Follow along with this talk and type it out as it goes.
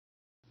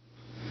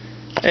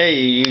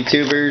Hey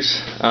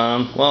YouTubers,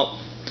 well,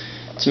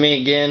 it's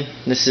me again.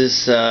 This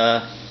is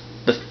the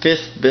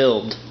 5th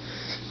build.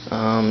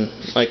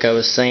 Like I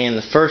was saying,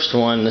 the first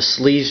one, the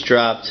sleeves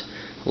dropped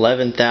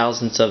 11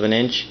 thousandths of an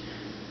inch.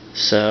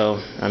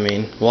 So, I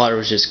mean, water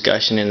was just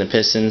gushing in the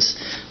pistons.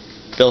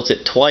 Built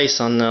it twice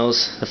on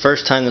those. The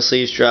first time the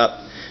sleeves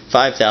dropped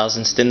 5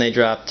 thousandths, then they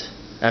dropped,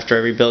 after I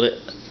rebuilt it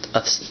a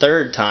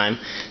third time,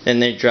 then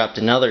they dropped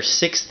another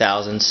 6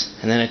 thousandths,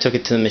 and then I took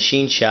it to the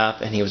machine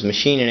shop and he was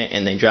machining it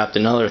and they dropped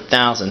another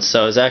thousandth.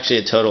 So it was actually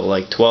a total of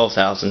like 12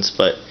 thousandths,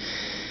 but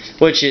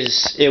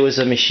it was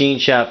a machine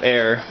shop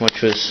error,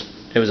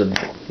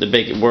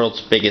 the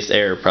world's biggest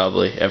error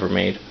probably ever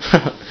made.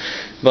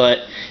 But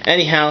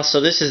anyhow,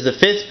 so this is the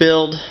 5th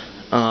build.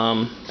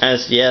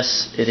 As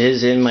yes, it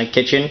is in my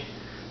kitchen.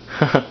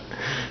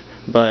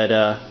 But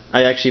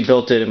I actually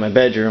built it in my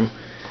bedroom.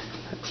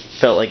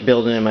 Felt like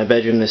building in my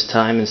bedroom this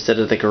time instead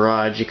of the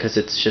garage because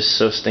it's just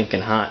so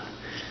stinking hot.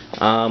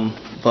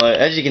 But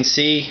as you can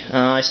see,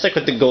 I stuck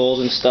with the gold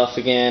and stuff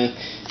again.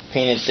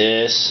 Painted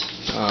this,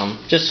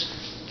 just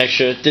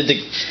extra.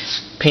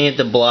 Painted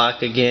the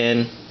block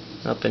again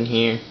up in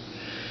here.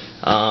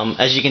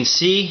 As you can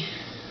see,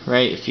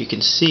 right, if you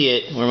can see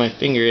it where my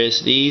finger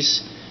is,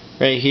 these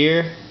right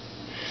here,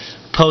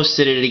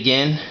 posted it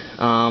again.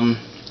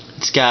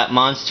 It's got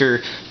Monster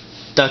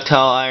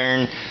ductile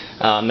iron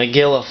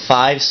Magilla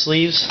 5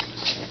 sleeves,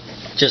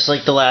 just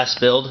like the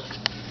last build.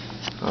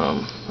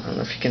 I don't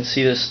know if you can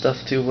see this stuff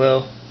too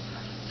well,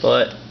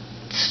 but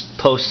it's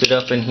posted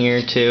up in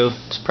here too.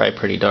 It's probably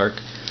pretty dark,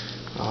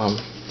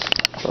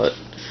 but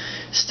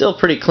still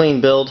pretty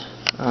clean build.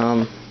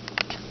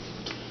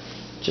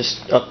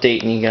 Just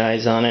updating you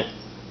guys on it.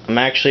 I'm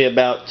actually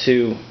about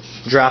to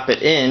drop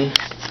it in.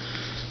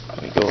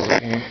 Let me go over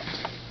here.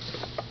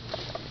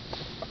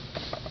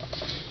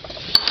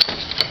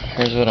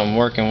 Here's what I'm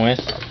working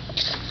with.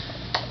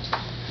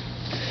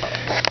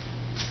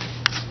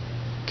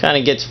 Kind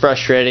of gets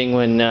frustrating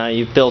when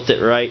you've built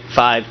it right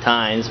 5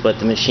 times, but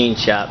the machine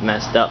shop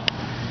messed up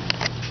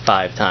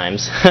 5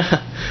 times.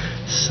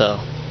 So,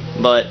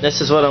 but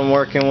this is what I'm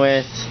working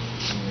with.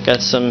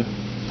 Got some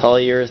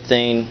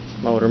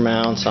polyurethane motor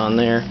mounts on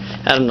there.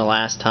 Had them the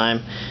last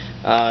time.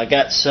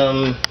 Got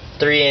some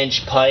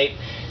 3-inch pipe.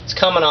 It's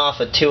coming off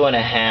a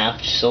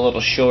 2.5, just a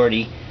little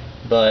shorty,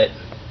 but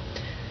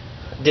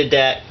did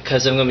that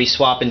because I'm going to be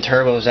swapping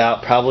turbos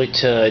out, probably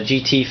to a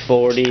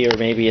GT40 or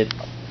maybe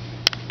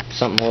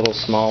something a little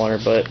smaller,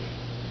 but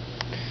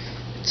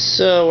it's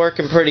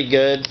working pretty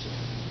good.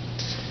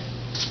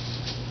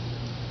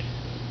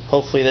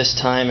 Hopefully this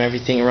time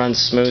everything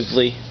runs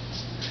smoothly.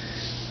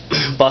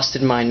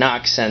 Busted my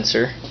knock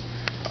sensor,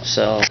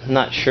 so I'm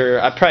not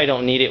sure. I probably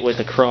don't need it with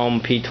a chrome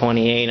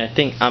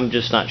P28. I'm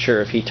just not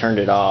sure if he turned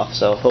it off,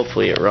 so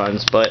hopefully it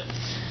runs. But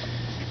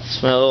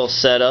it's my little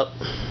setup.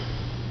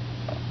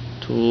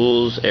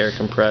 Tools, air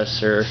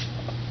compressor,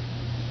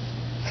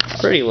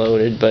 pretty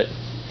loaded, but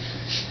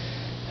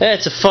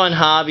it's a fun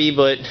hobby.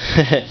 But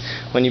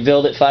when you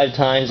build it 5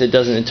 times, it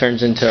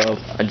turns into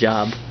a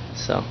job.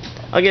 So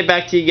I'll get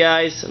back to you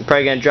guys. I'm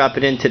probably gonna drop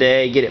it in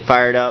today, get it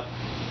fired up.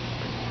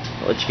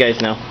 I'll let you guys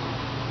know.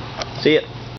 See ya.